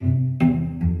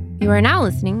You are now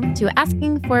listening to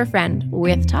Asking for a Friend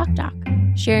with Talk Doc,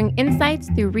 sharing insights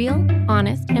through real,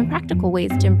 honest, and practical ways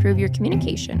to improve your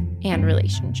communication and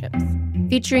relationships.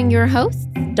 Featuring your hosts,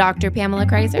 Dr. Pamela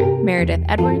Kreiser, Meredith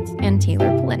Edwards, and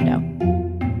Taylor Polindo.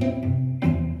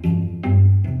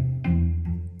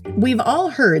 We've all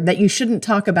heard that you shouldn't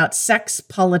talk about sex,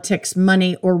 politics,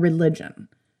 money, or religion.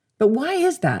 But why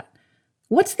is that?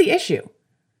 What's the issue?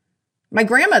 My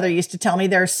grandmother used to tell me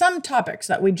there are some topics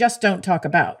that we just don't talk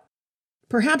about.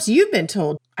 Perhaps you've been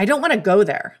told, I don't want to go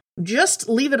there. Just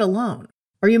leave it alone.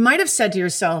 Or you might have said to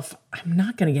yourself, I'm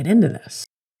not going to get into this.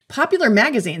 Popular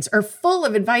magazines are full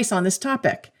of advice on this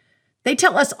topic. They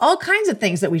tell us all kinds of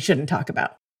things that we shouldn't talk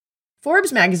about.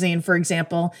 Forbes magazine, for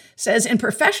example, says in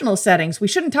professional settings, we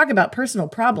shouldn't talk about personal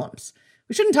problems.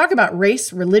 We shouldn't talk about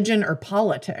race, religion, or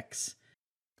politics.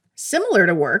 Similar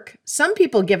to work, some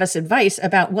people give us advice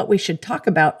about what we should talk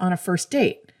about on a first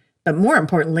date, but more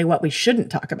importantly, what we shouldn't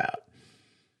talk about.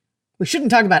 We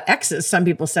shouldn't talk about exes, some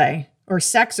people say, or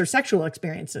sex or sexual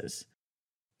experiences.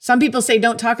 Some people say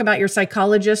don't talk about your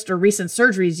psychologist or recent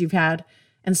surgeries you've had,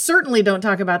 and certainly don't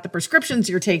talk about the prescriptions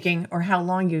you're taking or how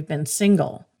long you've been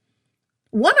single.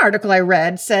 One article I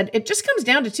read said it just comes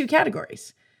down to two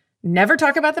categories: never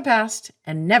talk about the past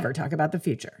and never talk about the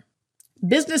future.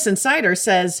 Business Insider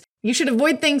says you should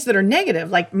avoid things that are negative,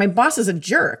 like my boss is a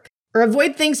jerk, or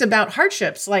avoid things about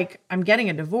hardships, like I'm getting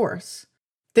a divorce.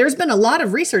 There's been a lot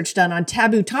of research done on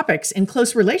taboo topics in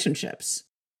close relationships.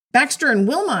 Baxter and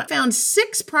Wilmot found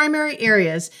 6 primary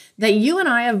areas that you and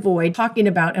I avoid talking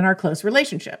about in our close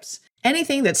relationships.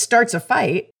 Anything that starts a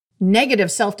fight,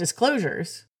 negative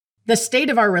self-disclosures, the state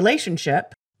of our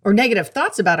relationship, or negative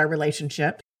thoughts about our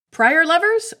relationship, prior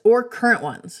lovers, or current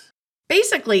ones.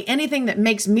 Basically, anything that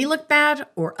makes me look bad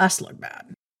or us look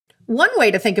bad. One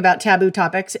way to think about taboo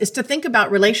topics is to think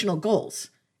about relational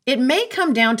goals. It may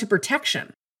come down to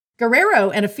protection. Guerrero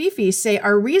and Afifi say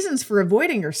our reasons for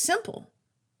avoiding are simple.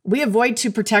 We avoid to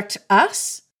protect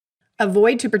us,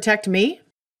 avoid to protect me.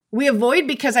 We avoid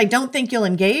because I don't think you'll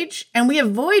engage, and we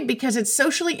avoid because it's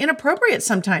socially inappropriate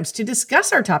sometimes to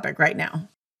discuss our topic right now.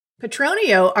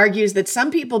 Petronio argues that some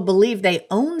people believe they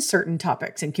own certain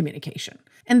topics in communication,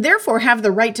 and therefore have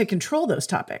the right to control those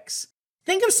topics.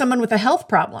 Think of someone with a health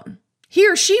problem. He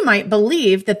or she might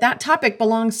believe that that topic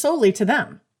belongs solely to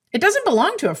them. It doesn't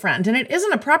belong to a friend, and it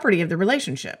isn't a property of the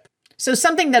relationship. So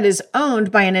something that is owned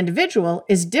by an individual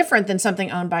is different than something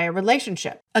owned by a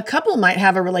relationship. A couple might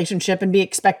have a relationship and be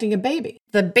expecting a baby.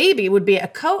 The baby would be a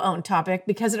co-owned topic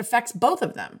because it affects both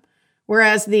of them,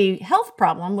 whereas the health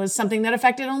problem was something that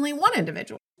affected only one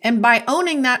individual. And by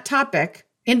owning that topic,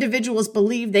 individuals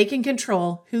believe they can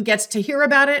control who gets to hear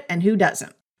about it and who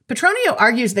doesn't. Petronio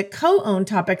argues that co-owned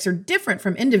topics are different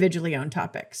from individually owned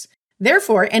topics.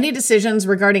 Therefore, any decisions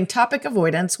regarding topic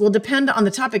avoidance will depend on the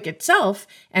topic itself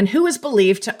and who is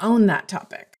believed to own that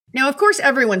topic. Now, of course,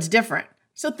 everyone's different.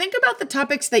 So think about the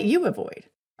topics that you avoid.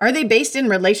 Are they based in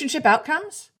relationship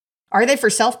outcomes? Are they for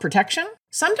self-protection?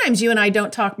 Sometimes you and I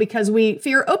don't talk because we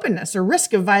fear openness or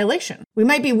risk of violation. We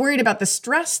might be worried about the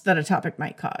stress that a topic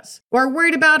might cause, or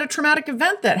worried about a traumatic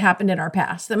event that happened in our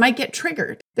past that might get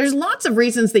triggered. There's lots of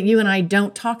reasons that you and I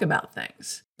don't talk about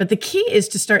things. But the key is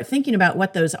to start thinking about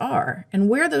what those are and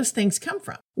where those things come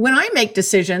from. When I make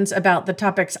decisions about the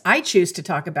topics I choose to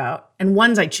talk about and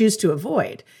ones I choose to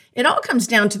avoid, it all comes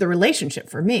down to the relationship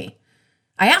for me.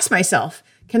 I ask myself,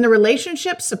 can the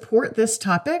relationship support this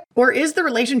topic? Or is the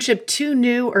relationship too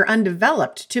new or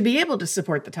undeveloped to be able to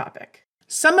support the topic?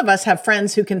 Some of us have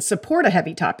friends who can support a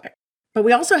heavy topic, but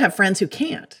we also have friends who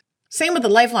can't. Same with a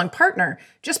lifelong partner.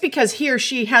 Just because he or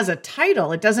she has a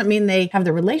title, it doesn't mean they have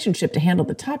the relationship to handle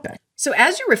the topic. So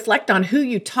as you reflect on who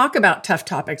you talk about tough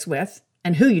topics with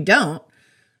and who you don't,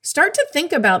 start to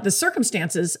think about the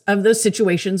circumstances of those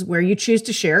situations where you choose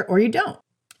to share or you don't.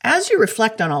 As you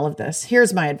reflect on all of this,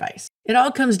 here's my advice. It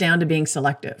all comes down to being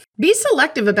selective. Be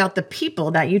selective about the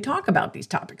people that you talk about these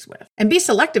topics with, and be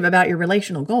selective about your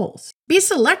relational goals. Be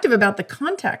selective about the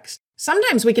context.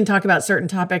 Sometimes we can talk about certain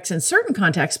topics in certain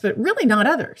contexts, but really not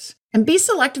others. And be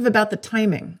selective about the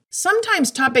timing. Sometimes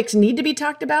topics need to be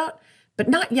talked about, but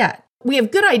not yet. We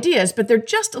have good ideas, but they're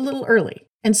just a little early.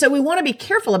 And so we want to be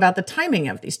careful about the timing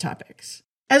of these topics.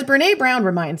 As Brené Brown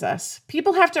reminds us,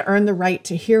 people have to earn the right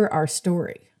to hear our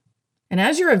story. And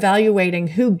as you're evaluating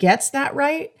who gets that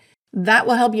right, that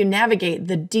will help you navigate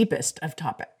the deepest of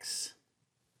topics.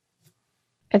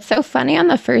 It's so funny on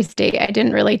the first date. I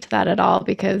didn't relate to that at all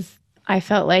because I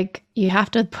felt like you have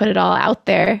to put it all out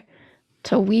there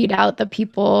to weed out the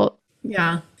people.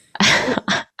 Yeah.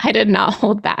 I did not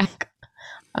hold back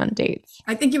on dates.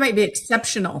 I think you might be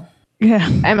exceptional. Yeah.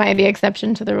 Am I the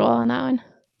exception to the rule on that one?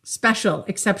 Special,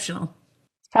 exceptional.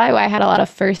 It's probably why I had a lot of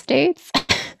first dates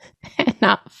and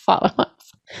not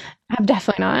follow-ups. I'm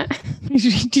definitely not.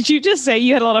 Did you just say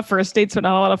you had a lot of first dates but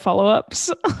not a lot of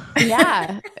follow-ups?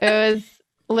 Yeah. It was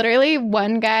literally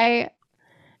one guy.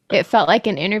 It felt like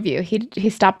an interview. He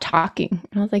stopped talking.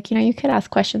 And I was like, you could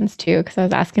ask questions too, because I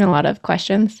was asking a lot of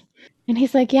questions. And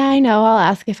he's like, yeah, I know. I'll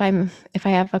ask if I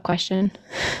have a question.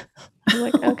 I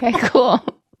was like, okay, cool.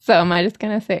 So am I just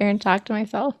gonna sit here and talk to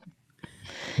myself?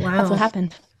 Wow. That's what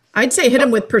happened. I'd say hit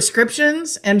him with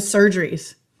prescriptions and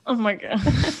surgeries. Oh my God.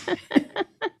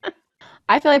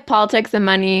 I feel like politics and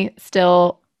money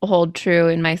still hold true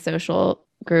in my social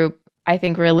group. I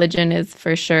think religion is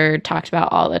for sure talked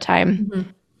about all the time. Mm-hmm.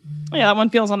 Yeah, that one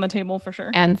feels on the table for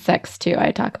sure. And sex too.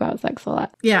 I talk about sex a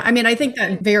lot. Yeah, I mean, I think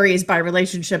that varies by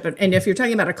relationship. And if you're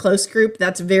talking about a close group,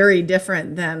 that's very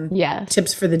different than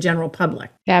tips for the general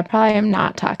public. Yeah, I probably am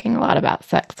not talking a lot about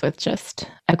sex with just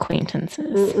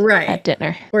acquaintances at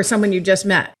dinner. Or someone you just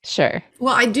met. Sure.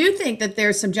 Well, I do think that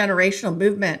there's some generational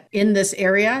movement in this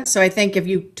area. So I think if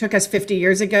you took us 50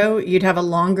 years ago, you'd have a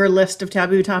longer list of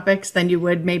taboo topics than you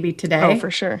would maybe today. Oh,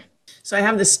 for sure. So I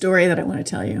have this story that I want to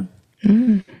tell you.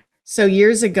 So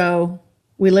years ago,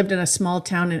 we lived in a small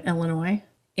town in Illinois,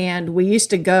 and we used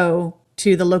to go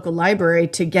to the local library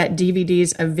to get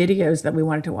DVDs of videos that we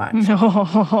wanted to watch.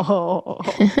 No.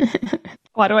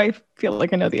 Why do I feel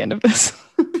like I know the end of this?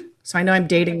 So I know I'm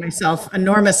dating myself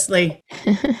enormously.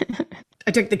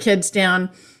 I took the kids down,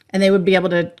 and they would be able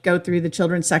to go through the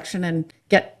children's section and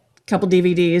get a couple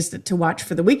DVDs to watch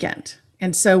for the weekend.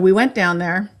 And so we went down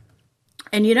there,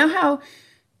 and you know how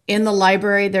in the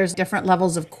library, there's different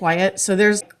levels of quiet. So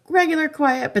there's regular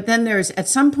quiet, but then there's, at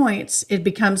some points, it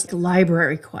becomes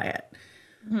library quiet,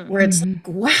 where it's like,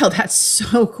 wow, that's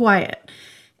so quiet.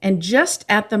 And just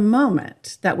at the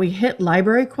moment that we hit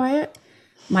library quiet,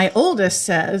 my oldest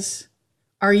says,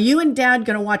 are you and Dad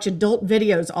going to watch adult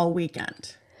videos all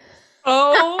weekend?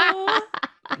 Oh,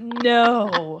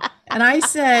 no. And I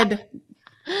said,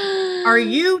 are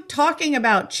you talking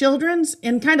about children's,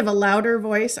 in kind of a louder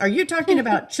voice? Are you talking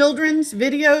about children's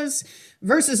videos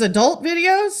versus adult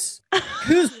videos?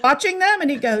 Who's watching them?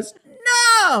 And he goes,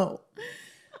 no,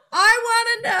 I want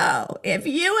to know if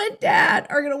you and Dad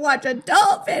are going to watch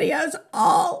adult videos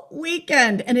all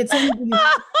weekend. And it's in the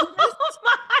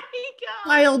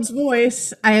child's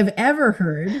voice I have ever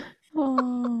heard.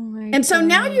 And so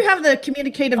now you have the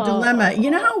communicative dilemma. You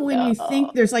know how when you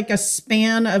think there's like a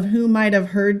span of who might have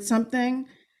heard something,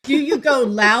 do you go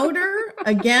louder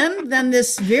again than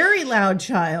this very loud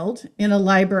child in a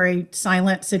library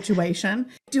silent situation?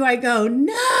 Do I go,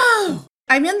 no,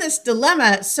 I'm in this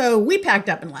dilemma. So we packed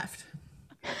up and left.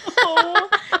 Oh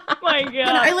my God.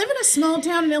 And I live in a small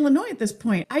town in Illinois at this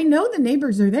point. I know the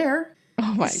neighbors are there.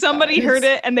 Oh my Somebody God. heard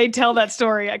it and they tell that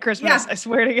story at Christmas. Yeah. I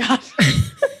swear to God.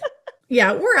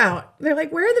 Yeah, we're out. They're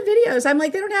like, where are the videos? I'm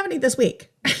like, they don't have any this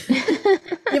week.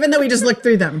 Even though we just looked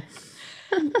through them.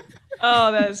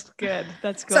 Oh, that's good.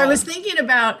 That's good. So I was thinking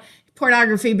about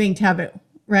pornography being taboo,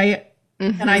 right?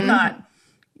 Mm-hmm. And I thought,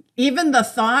 even the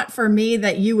thought for me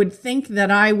that you would think that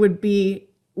I would be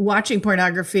watching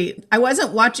pornography, I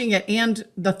wasn't watching it, and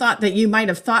the thought that you might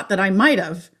have thought that I might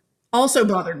have also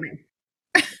bothered me.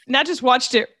 Not just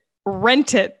watched it,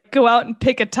 rent it. Go out and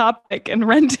pick a topic and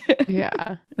rent it.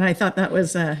 Yeah. And I thought that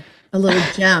was a little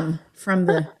gem from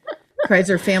the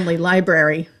Kreiser family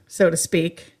library, so to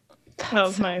speak. That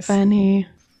was nice. Funny.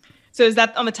 So is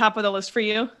that on the top of the list for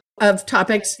you? Of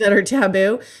topics that are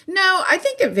taboo? No, I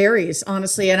think it varies,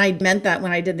 honestly. And I meant that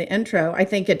when I did the intro. I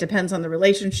think it depends on the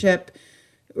relationship,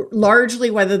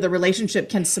 largely whether the relationship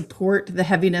can support the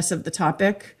heaviness of the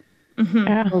topic. Mm-hmm.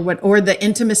 Yeah. Or the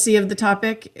intimacy of the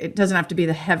topic. It doesn't have to be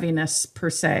the heaviness per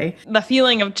se. The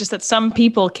feeling of just that some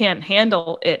people can't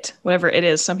handle it, whatever it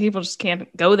is. Some people just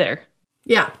can't go there.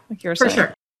 Yeah, like you were for saying.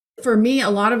 Sure. For me, a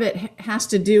lot of it has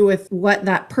to do with what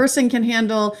that person can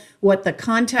handle, what the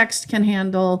context can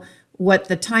handle, what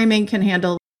the timing can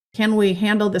handle. Can we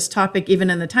handle this topic even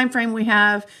in the time frame we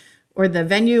have or the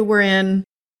venue we're in?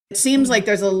 It seems like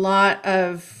there's a lot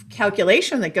of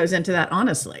calculation that goes into that,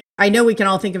 honestly. I know we can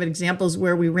all think of examples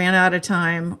where we ran out of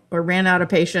time or ran out of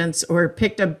patience or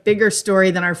picked a bigger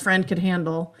story than our friend could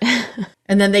handle.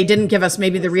 And then they didn't give us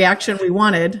maybe the reaction we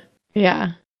wanted.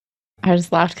 Yeah. I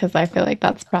just laughed because I feel like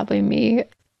that's probably me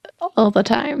all the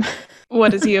time.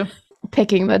 What is you?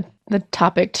 Picking the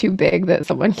topic too big that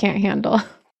someone can't handle.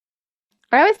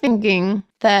 I was thinking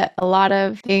that a lot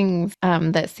of things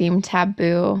that seem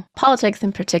taboo, politics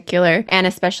in particular, and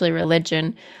especially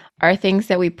religion, are things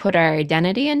that we put our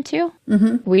identity into.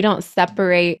 Mm-hmm. We don't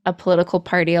separate a political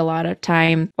party a lot of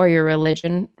time or your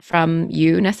religion from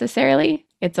you necessarily.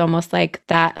 It's almost like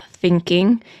that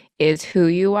thinking is who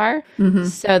you are.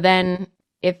 So then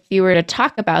if you were to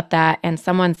talk about that and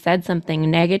someone said something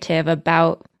negative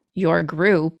about your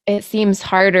group, it seems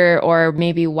harder, or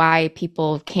maybe why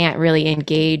people can't really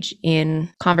engage in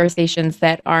conversations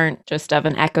that aren't just of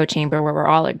an echo chamber where we're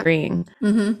all agreeing,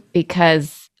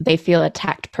 because they feel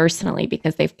attacked personally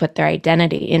because they've put their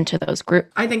identity into those groups.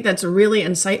 I think that's really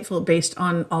insightful based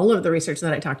on all of the research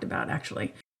that I talked about,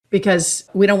 actually, because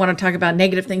we don't want to talk about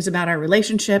negative things about our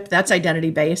relationship. That's identity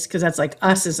based, because that's like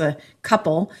us as a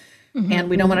couple. And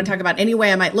we don't want to talk about any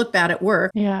way I might look bad at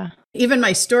work. Yeah. Even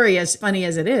my story, as funny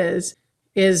as it is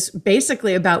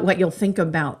basically about what you'll think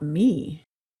about me.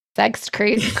 Sex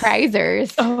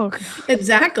crazers. Oh, God.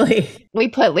 Exactly. We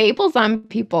put labels on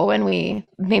people when we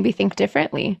maybe think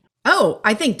differently. Oh,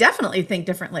 I think definitely think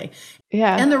differently.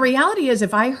 Yeah. And the reality is,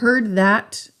 if I heard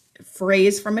that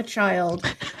phrase from a child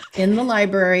in the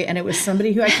library and it was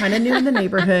somebody who I kind of knew in the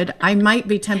neighborhood, I might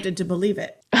be tempted to believe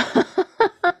it.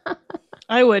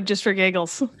 I would, just for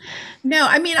giggles. No,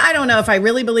 I mean, I don't know if I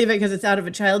really believe it because it's out of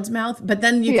a child's mouth, but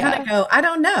then you kind of go, I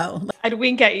don't know. I'd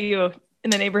wink at you in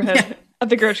the neighborhood at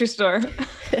the grocery store.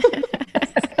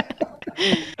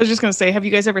 I was just going to say, have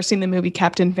you guys ever seen the movie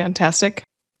Captain Fantastic?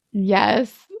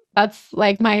 Yes. That's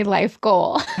like my life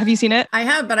goal. Have you seen it? I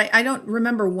have, but I don't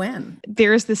remember when.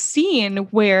 There's the scene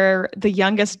where the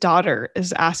youngest daughter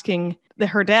is asking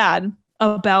her dad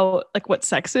about like what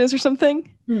sex is or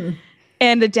something.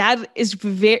 And the dad is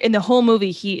in the whole movie,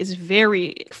 he is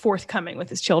very forthcoming with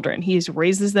his children. He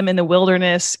raises them in the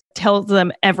wilderness, tells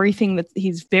them everything, that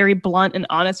he's very blunt and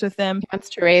honest with them. He wants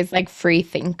to raise like free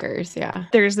thinkers. Yeah.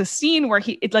 There's the scene where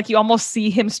you almost see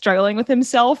him struggling with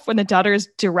himself when the daughter is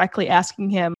directly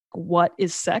asking him, what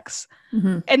is sex?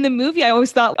 And the movie, I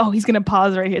always thought, oh, he's going to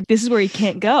pause right here. This is where he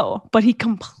can't go. But he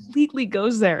completely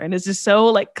goes there and is just so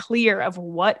like clear of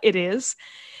what it is.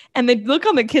 And the look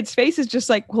on the kid's face is just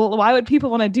like, well, why would people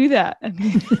want to do that? And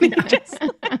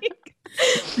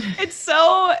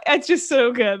it's just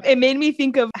so good. It made me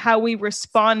think of how we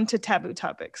respond to taboo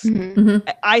topics.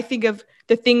 I think of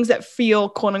the things that feel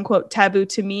quote unquote taboo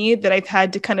to me that I've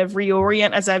had to kind of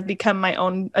reorient as I've become my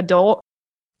own adult.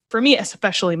 For me,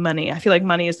 especially money. I feel like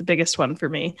money is the biggest one for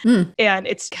me. And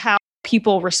it's how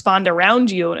people respond around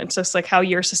you, and it's just like how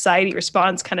your society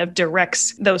responds kind of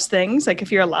directs those things, like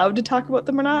if you're allowed to talk about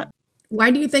them or not. Why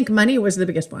do you think money was the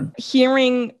biggest one?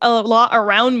 Hearing a lot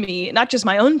around me, not just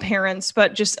my own parents,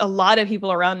 but just a lot of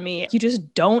people around me, you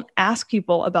just don't ask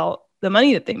people about the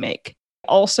money that they make.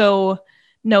 Also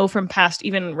know from past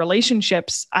even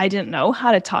relationships, I didn't know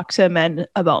how to talk to men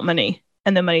about money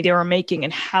and the money they were making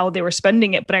and how they were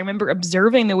spending it. But I remember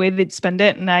observing the way they'd spend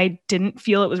it, and I didn't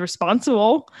feel it was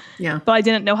responsible. Yeah. But I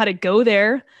didn't know how to go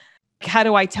there. How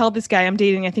do I tell this guy I'm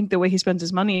dating, I think the way he spends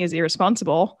his money is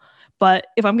irresponsible. But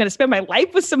if I'm going to spend my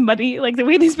life with somebody, like the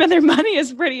way they spend their money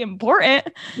is pretty important.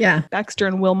 Yeah. Baxter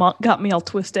and Wilmot got me all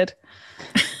twisted.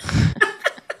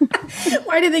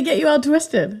 Why did they get you all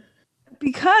twisted?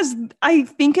 Because I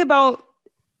think about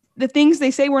the things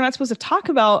they say we're not supposed to talk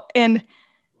about. And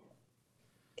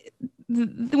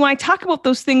when I talk about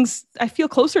those things, I feel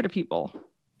closer to people,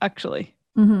 actually.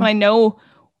 When I know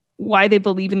why they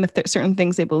believe in the certain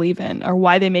things they believe in, or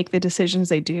why they make the decisions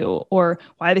they do, or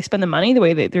why they spend the money the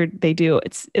way they do.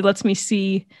 It lets me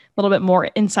see a little bit more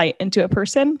insight into a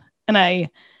person. And I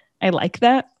like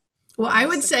that. Well, I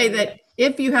would say that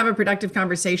if you have a productive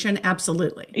conversation,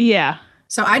 absolutely. Yeah.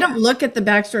 So I don't look at the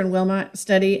Baxter and Wilmot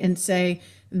study and say,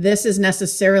 this is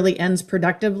necessarily ends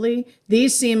productively.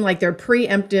 These seem like they're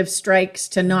preemptive strikes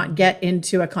to not get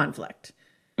into a conflict.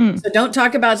 So don't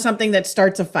talk about something that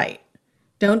starts a fight.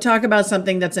 Don't talk about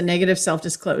something that's a negative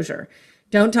self-disclosure.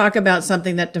 Don't talk about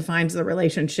something that defines the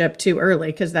relationship too early,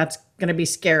 because that's going to be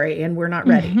scary and we're not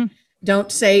ready.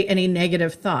 Don't say any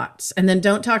negative thoughts. And then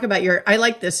don't talk about your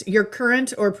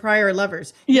current or prior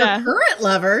lovers. Yeah. Your current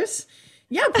lovers.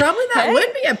 Yeah, probably that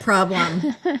would be a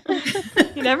problem.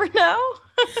 You never know.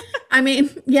 I mean,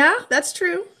 yeah, that's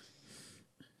true.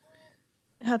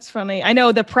 That's funny. I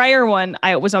know the prior one,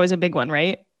 was always a big one,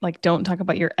 right? Like, don't talk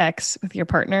about your ex with your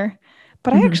partner.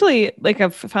 But I actually,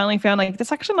 I've finally found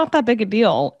that's actually not that big a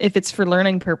deal if it's for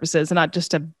learning purposes and not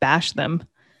just to bash them.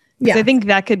 Yeah. I think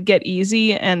that could get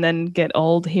easy and then get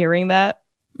old hearing that.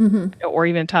 Or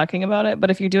even talking about it. But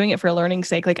if you're doing it for a learning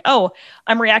sake, like, oh,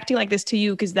 I'm reacting like this to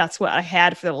you because that's what I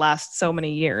had for the last so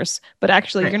many years. But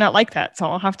actually, you're not like that. So I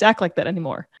don't have to act like that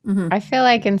anymore. I feel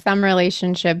like in some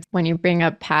relationships, when you bring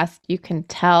up past, you can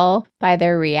tell by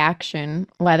their reaction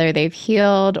whether they've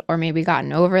healed or maybe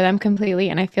gotten over them completely.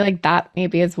 And I feel like that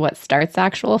maybe is what starts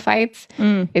actual fights.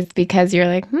 Is because you're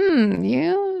like,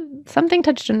 you something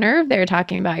touched a nerve they were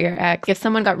talking about your ex. If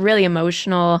someone got really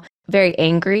emotional, very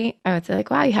angry, I would say like,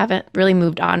 wow, you haven't really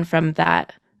moved on from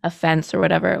that offense or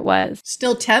whatever it was.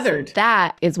 Still tethered.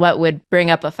 That is what would bring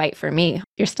up a fight for me.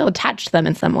 You're still attached to them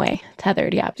in some way.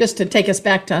 Tethered, yeah. Just to take us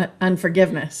back to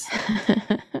unforgiveness.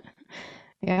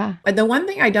 Yeah. The one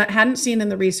thing I hadn't seen in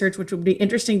the research, which would be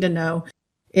interesting to know,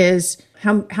 is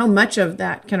how much of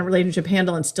that kind of relationship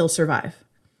handle and still survive.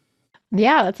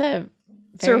 Yeah, that's a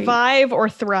survive or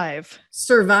thrive.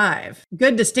 Survive.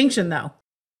 Good distinction, though.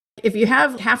 If you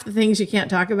have half the things you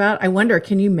can't talk about, I wonder,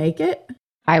 can you make it?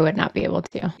 I would not be able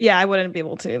to. Yeah, I wouldn't be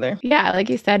able to either. Yeah, like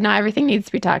you said, not everything needs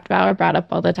to be talked about or brought up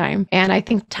all the time. And I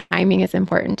think timing is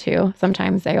important too.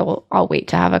 Sometimes I'll wait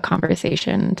to have a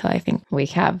conversation until I think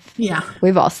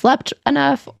we've all slept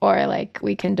enough, or like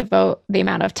we can devote the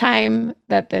amount of time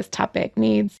that this topic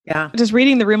needs. Yeah. Does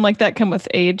reading the room like that come with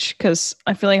age? Because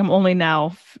I feel like I'm only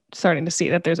now starting to see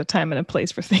that there's a time and a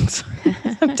place for things.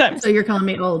 Sometimes. So you're calling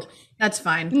me old. That's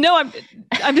fine. No,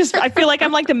 I'm just, I feel like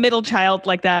I'm like the middle child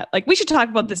like that. Like, we should talk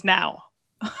about this now.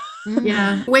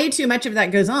 Yeah. Way too much of that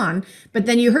goes on. But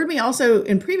then you heard me also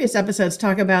in previous episodes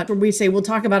talk about where we say we'll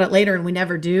talk about it later and we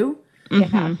never do.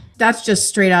 Yeah. That's just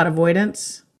straight out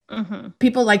avoidance.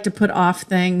 People like to put off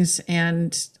things,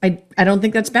 and I don't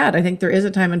think that's bad. I think there is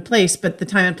a time and place, but the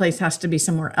time and place has to be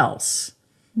somewhere else.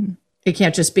 It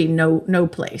can't just be no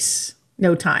place,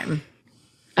 no time.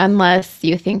 Unless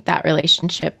you think that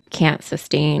relationship can't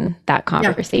sustain that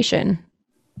conversation.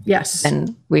 Yes.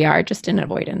 Then we are just in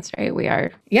avoidance, right? We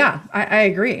are. Yeah, I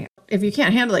agree. If you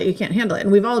can't handle it, you can't handle it.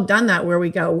 And we've all done that where we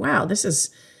go, wow, this is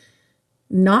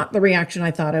not the reaction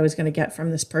I thought I was going to get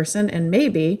from this person. And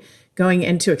maybe going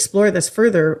in to explore this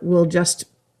further will just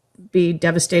be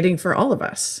devastating for all of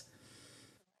us.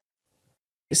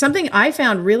 Something I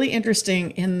found really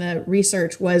interesting in the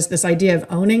research was this idea of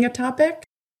owning a topic.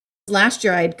 Last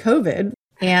year I had COVID,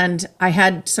 and I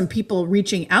had some people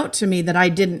reaching out to me that I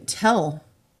didn't tell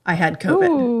I had COVID.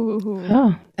 Ooh.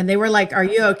 Oh. And they were like, are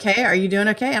you okay? Are you doing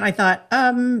okay? And I thought,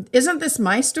 isn't this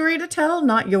my story to tell,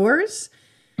 not yours?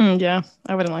 Yeah,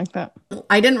 I wouldn't like that.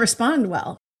 I didn't respond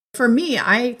well. For me,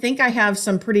 I think I have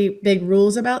some pretty big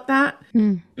rules about that.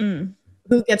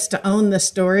 Who gets to own the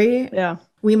story? Yeah.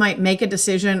 We might make a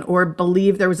decision or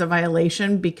believe there was a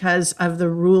violation because of the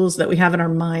rules that we have in our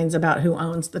minds about who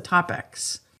owns the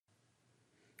topics.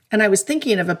 And I was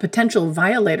thinking of a potential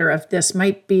violator of this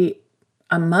might be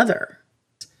a mother.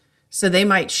 So they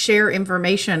might share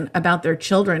information about their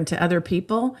children to other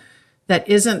people that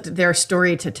isn't their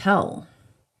story to tell.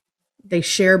 They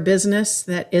share business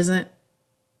that isn't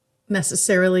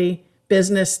necessarily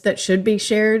business that should be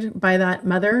shared by that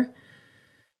mother.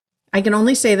 I can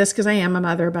only say this because I am a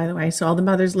mother, by the way. So all the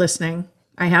mothers listening,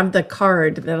 I have the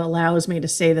card that allows me to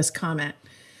say this comment.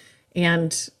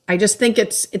 And I just think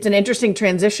it's an interesting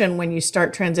transition when you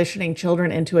start transitioning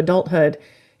children into adulthood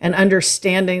and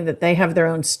understanding that they have their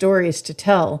own stories to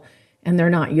tell and they're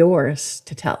not yours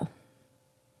to tell.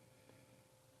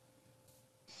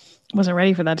 Wasn't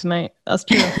ready for that tonight. That's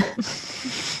true.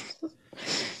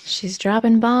 She's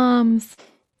dropping bombs.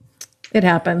 It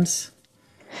happens.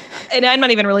 And I'm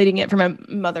not even relating it from a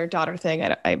mother-daughter thing.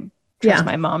 I trust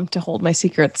my mom to hold my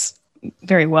secrets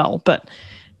very well. But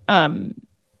I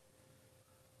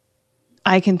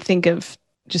can think of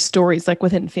just stories like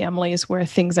within families where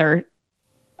things are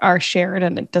shared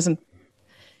and it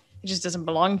just doesn't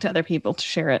belong to other people to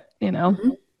share it, you know? Mm-hmm.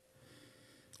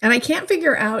 And I can't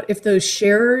figure out if those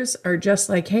sharers are just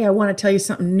like, hey, I want to tell you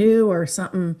something new or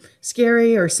something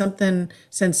scary or something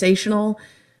sensational.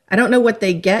 I don't know what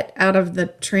they get out of the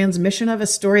transmission of a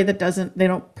story that they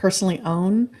don't personally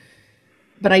own.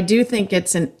 But I do think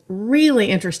it's a really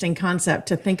interesting concept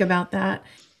to think about that.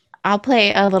 I'll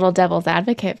play a little devil's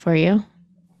advocate for you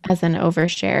as an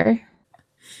overshare.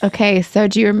 Okay, so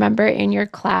do you remember in your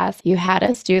class, you had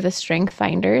us do the Strength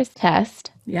Finders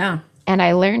test? Yeah. And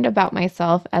I learned about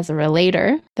myself as a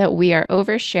relator that we are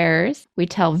oversharers. We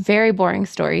tell very boring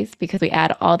stories because we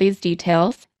add all these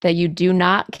details that you do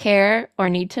not care or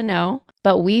need to know.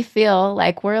 But we feel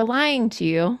like we're lying to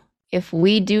you if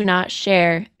we do not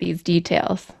share these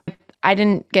details. I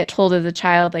didn't get told as a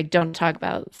child, like, don't talk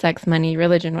about sex, money,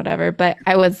 religion, whatever. But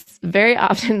I was very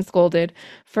often scolded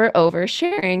for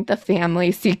oversharing the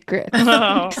family secret.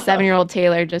 7-year-old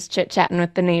Taylor just chit-chatting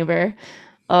with the neighbor.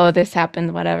 Oh, this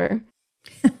happened, whatever.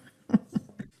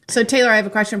 So Taylor, I have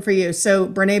a question for you. So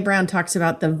Brene Brown talks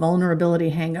about the vulnerability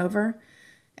hangover.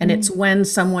 And it's when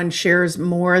someone shares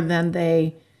more than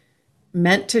they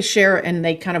meant to share and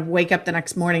they kind of wake up the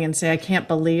next morning and say, I can't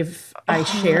believe I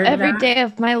shared Every that. day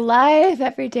of my life.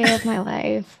 Every day of my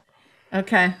life.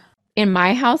 Okay. In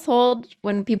my household,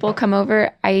 when people come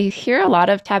over, I hear a lot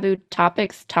of taboo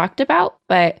topics talked about,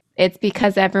 but it's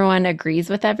because everyone agrees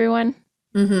with everyone.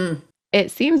 Mm-hmm. It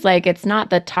seems like it's not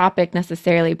the topic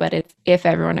necessarily, but it's if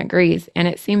everyone agrees. And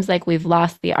it seems like we've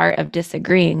lost the art of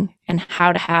disagreeing and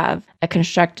how to have a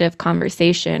constructive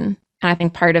conversation. And I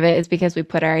think part of it is because we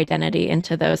put our identity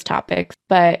into those topics.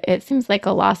 But it seems like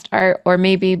a lost art, or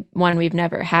maybe one we've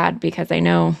never had, because I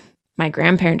know my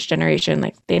grandparents' generation,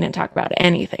 like they didn't talk about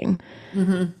anything.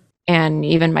 Mm-hmm. And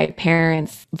even my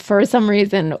parents, for some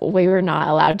reason, we were not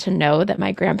allowed to know that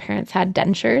my grandparents had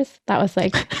dentures. That was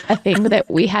like a thing that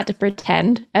we had to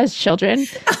pretend as children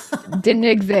didn't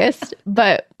exist.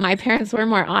 But my parents were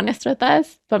more honest with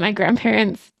us, but my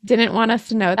grandparents didn't want us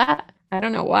to know that. I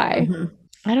don't know why. Mm-hmm.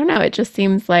 I don't know. It just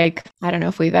seems like, I don't know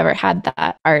if we've ever had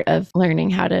that art of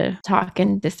learning how to talk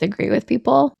and disagree with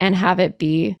people and have it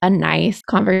be a nice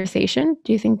conversation.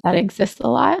 Do you think that exists a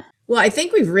lot? Well, I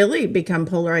think we've really become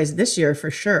polarized this year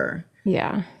for sure.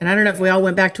 Yeah. And I don't know if we all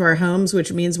went back to our homes,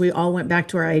 which means we all went back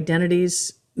to our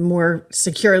identities more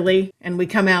securely. And we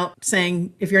come out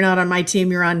saying, if you're not on my team,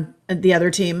 you're on the other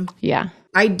team. Yeah.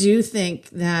 I do think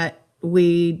that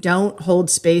we don't hold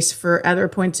space for other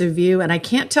points of view. And I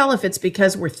can't tell if it's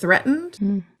because we're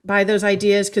threatened by those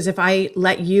ideas. Because if I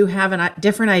let you have a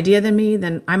different idea than me,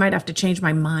 then I might have to change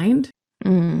my mind.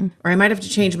 Or I might have to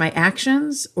change my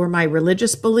actions or my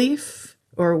religious belief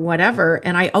or whatever.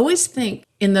 And I always think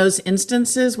in those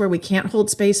instances where we can't hold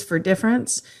space for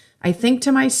difference, I think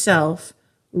to myself,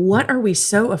 what are we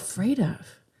so afraid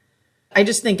of? I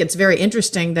just think it's very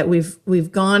interesting that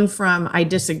we've gone from I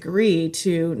disagree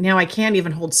to now I can't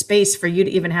even hold space for you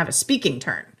to even have a speaking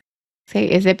turn. Say,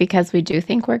 is it because we do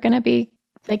think we're going to be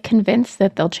like convinced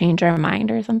that they'll change our mind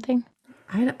or something?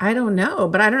 I don't know,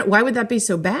 but I don't. Why would that be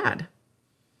so bad?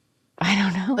 I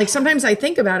don't know. Like sometimes I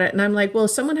think about it and I'm like, well,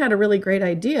 if someone had a really great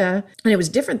idea and it was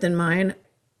different than mine,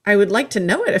 I would like to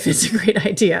know it if it's a great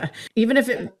idea, even if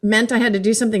it meant I had to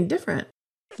do something different.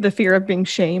 The fear of being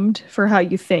shamed for how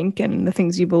you think and the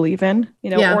things you believe in,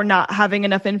 or not having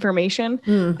enough information.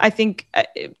 I think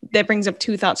that brings up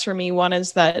two thoughts for me. One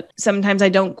is that sometimes I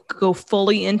don't go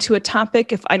fully into a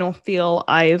topic if I don't feel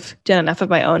I've done enough of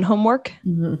my own homework.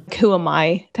 Like, who am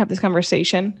I to have this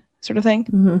conversation? Sort of thing.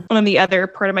 And then the other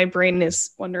part of my brain is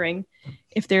wondering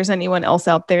if there's anyone else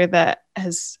out there that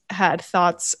has had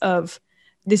thoughts of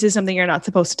this is something you're not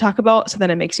supposed to talk about. So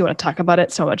then it makes you want to talk about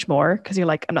it so much more because you're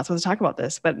like, I'm not supposed to talk about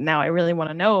this, but now I really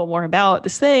want to know more about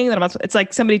this thing that I'm not. It's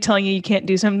like somebody telling you can't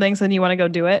do something, so then you want to go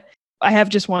do it. I have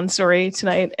just one story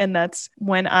tonight, and that's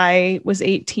when I was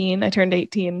 18, I turned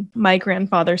 18. My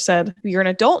grandfather said, you're an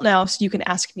adult now, so you can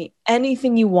ask me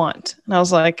anything you want. And I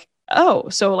was like, oh,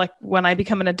 so like when I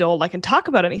become an adult, I can talk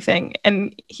about anything.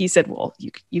 And he said, well,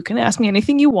 you can ask me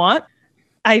anything you want.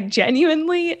 I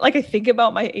genuinely, like, I think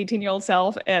about my 18-year-old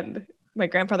self, and my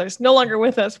grandfather's no longer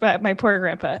with us, but my poor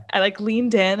grandpa. I like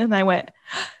leaned in and I went,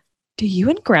 do you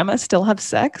and grandma still have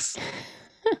sex?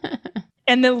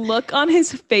 And the look on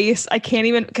his face, I can't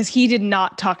even, because he did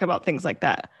not talk about things like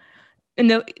that. And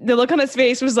the look on his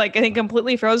face was like, I think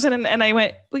completely frozen. And I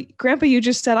went, wait, Grandpa, you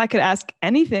just said I could ask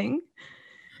anything.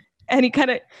 And he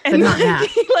kind of, and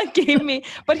he like gave me,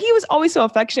 but he was always so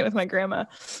affectionate with my grandma.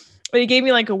 But he gave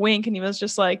me like a wink, and he was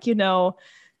just like,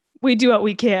 we do what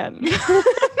we can.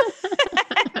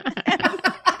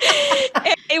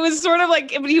 It was sort of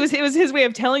like, it was his way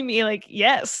of telling me like,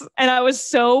 yes. And I was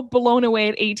so blown away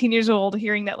at 18 years old,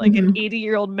 hearing that like an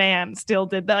 80-year-old man still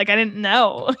did that. Like, I didn't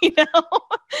know,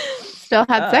 Still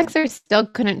had sex or still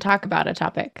couldn't talk about a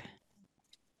topic?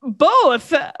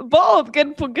 Both.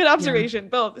 Good observation. Yeah.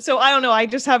 Both. So I don't know. I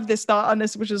just have this thought on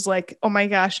this, which is like, oh my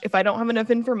gosh, if I don't have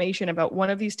enough information about one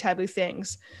of these taboo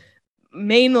things,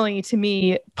 mainly to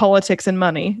me, politics and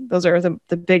money, those are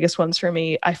the biggest ones for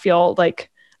me. I feel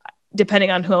like depending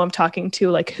on who I'm talking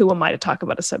to, like, who am I to talk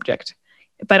about a subject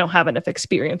if I don't have enough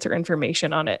experience or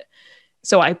information on it?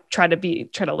 So I try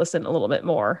to listen a little bit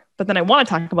more, but then I want to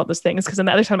talk about those things because then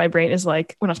the other side of my brain is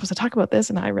like, we're not supposed to talk about this.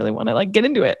 And I really want to like get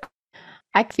into it.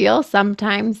 I feel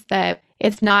sometimes that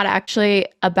it's not actually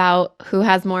about who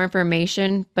has more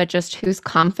information, but just who's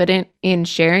confident in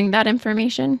sharing that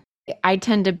information. I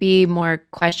tend to be more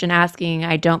question asking.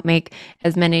 I don't make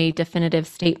as many definitive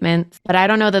statements, but I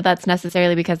don't know that that's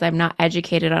necessarily because I'm not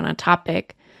educated on a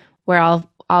topic where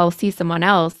I'll see someone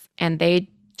else and they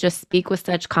just speak with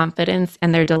such confidence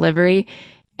in their delivery.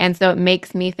 And so it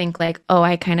makes me think like, oh,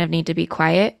 I kind of need to be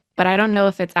quiet, but I don't know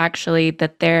if it's actually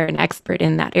that they're an expert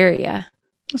in that area.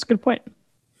 That's a good point.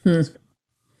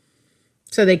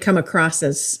 So they come across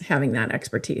as having that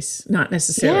expertise, not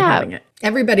necessarily Yeah. having it.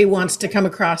 Everybody wants to come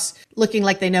across looking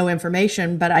like they know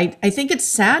information, but I think it's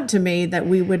sad to me that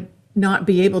we would not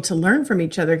be able to learn from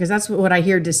each other, because that's what I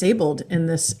hear disabled in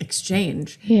this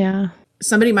exchange. Yeah.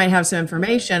 Somebody might have some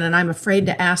information and I'm afraid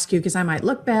to ask you because I might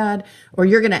look bad, or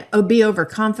you're going to be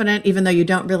overconfident even though you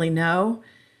don't really know.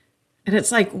 And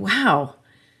it's like, wow,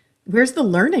 where's the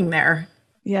learning there?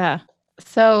 Yeah.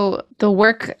 So the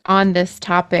work on this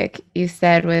topic you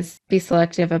said was be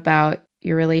selective about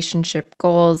your relationship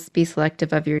goals, be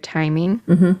selective of your timing.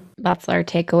 Mm-hmm. That's our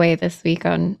takeaway this week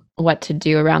on what to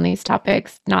do around these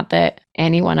topics. Not that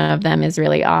any one of them is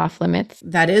really off limits.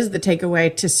 That is the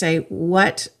takeaway, to say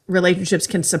what relationships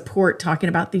can support talking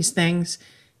about these things,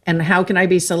 and how can I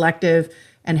be selective,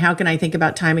 and how can I think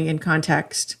about timing and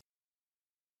context.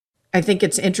 I think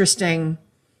it's interesting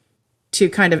to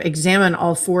kind of examine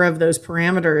all four of those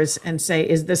parameters and say,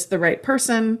 is this the right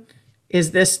person?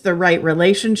 Is this the right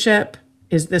relationship?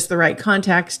 Is this the right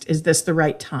context? Is this the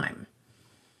right time?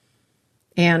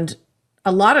 And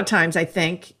a lot of times I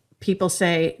think people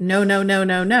say, no, no, no,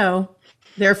 no, no,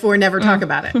 therefore never talk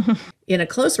about it. In a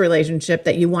close relationship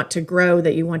that you want to grow,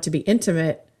 that you want to be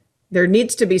intimate, there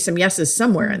needs to be some yeses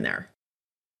somewhere in there.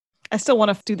 I still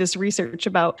want to do this research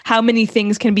about how many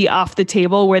things can be off the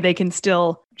table where they can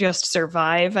still just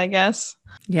survive, I guess.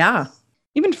 Yeah.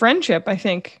 Even friendship, I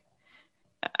think.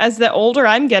 As the older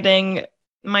I'm getting,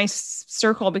 my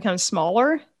circle becomes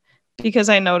smaller because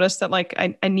I notice that like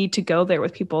I need to go there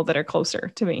with people that are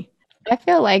closer to me. I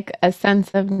feel like a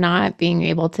sense of not being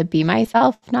able to be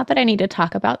myself. Not that I need to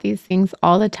talk about these things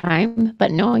all the time,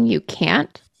 but knowing you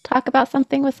can't talk about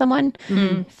something with someone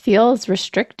feels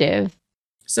restrictive.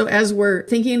 So as we're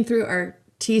thinking through our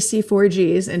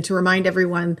TC4Gs, and to remind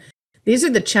everyone, these are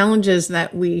the challenges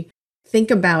that we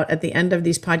think about at the end of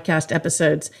these podcast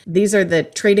episodes. These are the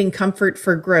Trading Comfort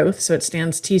for Growth. So it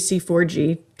stands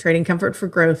TC4G, Trading Comfort for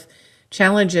Growth,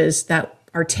 challenges that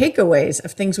are takeaways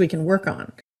of things we can work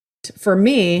on. For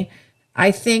me,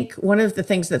 I think one of the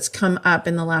things that's come up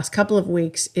in the last couple of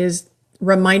weeks is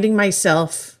reminding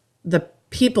myself the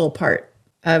people part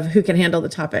of who can handle the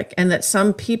topic, and that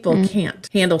some people can't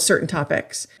handle certain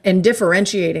topics, and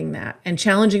differentiating that and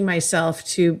challenging myself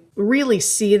to really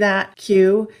see that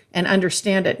cue and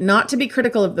understand it, not to be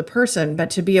critical of the person,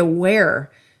 but to be aware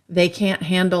they can't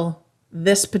handle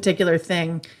this particular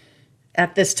thing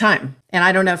at this time. And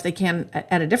I don't know if they can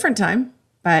at a different time,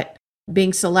 but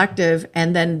being selective,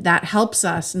 and then that helps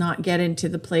us not get into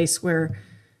the place where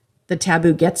the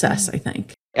taboo gets us, I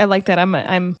think. I like that. I'm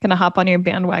going to hop on your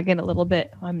bandwagon a little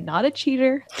bit. I'm not a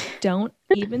cheater. Don't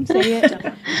even say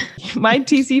it. My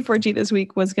TC4G this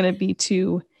week was going to be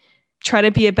to try to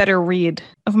be a better read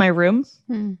of my room.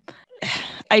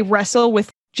 I wrestle with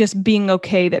just being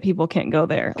okay that people can't go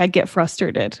there. I get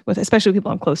frustrated with, especially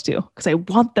people I'm close to, because I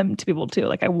want them to be able to.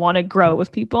 Like, I want to grow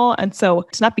with people. And so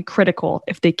to not be critical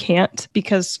if they can't,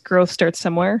 because growth starts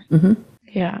somewhere.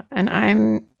 Yeah. And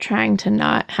I'm trying to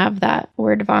not have that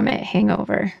word vomit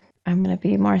hangover. I'm going to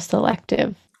be more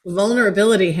selective.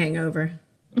 Vulnerability hangover.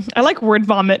 I like word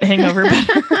vomit hangover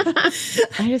better.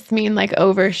 I just mean like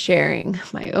oversharing,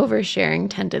 my oversharing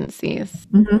tendencies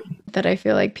that I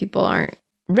feel like people aren't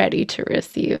ready to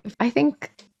receive. I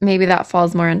think maybe that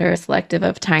falls more under a selective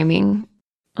of timing.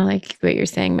 I like what you're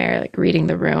saying, Mary, like reading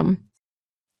the room.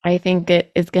 I think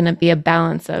it is going to be a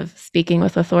balance of speaking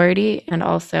with authority and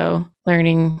also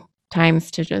learning times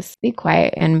to just be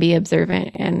quiet and be observant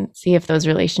and see if those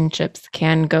relationships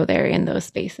can go there in those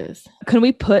spaces. Can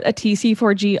we put a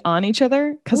TC4G on each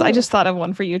other? Because I just thought of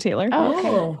one for you, Taylor. Oh,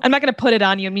 okay. I'm not going to put it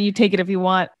on you. I mean, you take it if you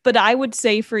want. But I would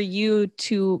say for you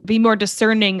to be more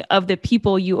discerning of the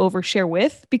people you overshare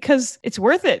with, because it's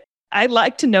worth it. I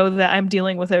like to know that I'm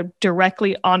dealing with a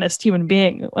directly honest human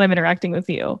being when I'm interacting with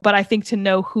you. But I think to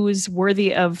know who's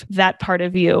worthy of that part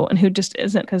of you and who just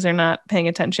isn't because they're not paying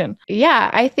attention. Yeah,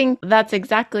 I think that's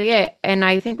exactly it. And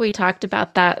I think we talked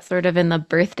about that sort of in the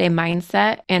birthday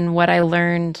mindset and what I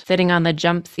learned sitting on the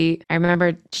jump seat. I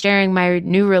remember sharing my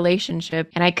new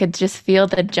relationship and I could just feel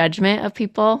the judgment of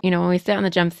people. You know, when we sit on the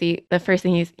jump seat, the first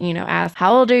thing you ask,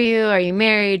 how old are you? Are you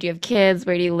married? Do you have kids?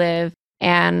 Where do you live?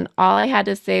 And all I had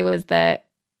to say was that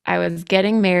I was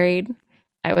getting married,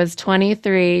 I was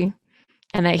 23,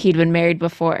 and that he'd been married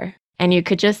before. And you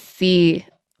could just see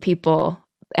people,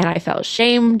 and I felt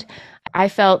shamed. I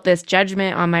felt this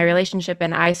judgment on my relationship,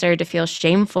 and I started to feel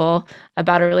shameful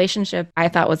about a relationship I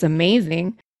thought was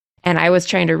amazing. And I was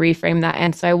trying to reframe that.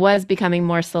 And so I was becoming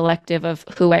more selective of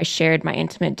who I shared my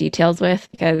intimate details with,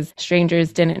 because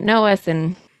strangers didn't know us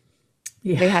and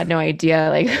they had no idea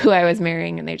like who I was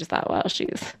marrying, and they just thought, well,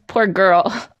 she's poor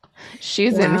girl.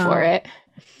 She's in for it.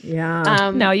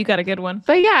 Yeah. No, you got a good one.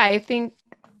 But yeah,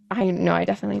 I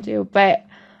definitely do. But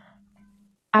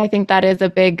I think that is a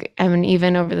big,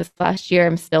 even over this last year,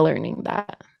 I'm still learning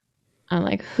that. On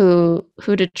like who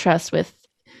to trust with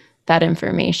that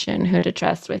information, who to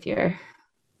trust with your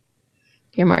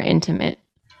more intimate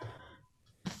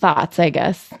thoughts, I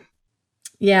guess.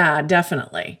 Yeah,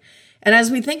 definitely. And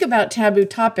as we think about taboo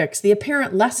topics, the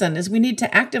apparent lesson is we need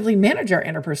to actively manage our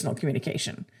interpersonal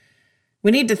communication.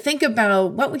 We need to think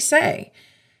about what we say,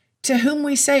 to whom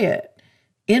we say it,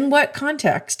 in what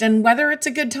context, and whether it's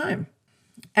a good time.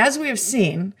 As we have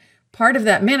seen, part of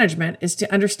that management is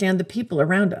to understand the people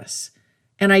around us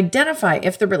and identify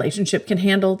if the relationship can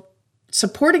handle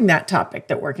supporting that topic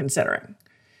that we're considering.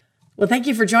 Well, thank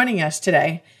you for joining us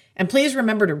today. And please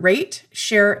remember to rate,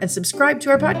 share, and subscribe to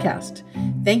our podcast.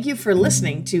 Thank you for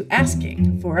listening to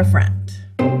Asking for a Friend.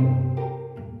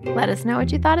 Let us know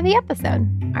what you thought of the episode.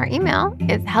 Our email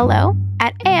is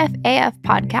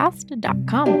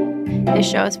hello@afafpodcast.com. This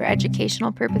show is for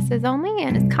educational purposes only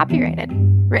and is copyrighted.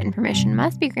 Written permission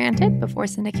must be granted before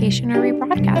syndication or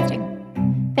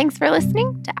rebroadcasting. Thanks for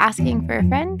listening to Asking for a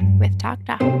Friend with Talk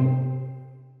Doc.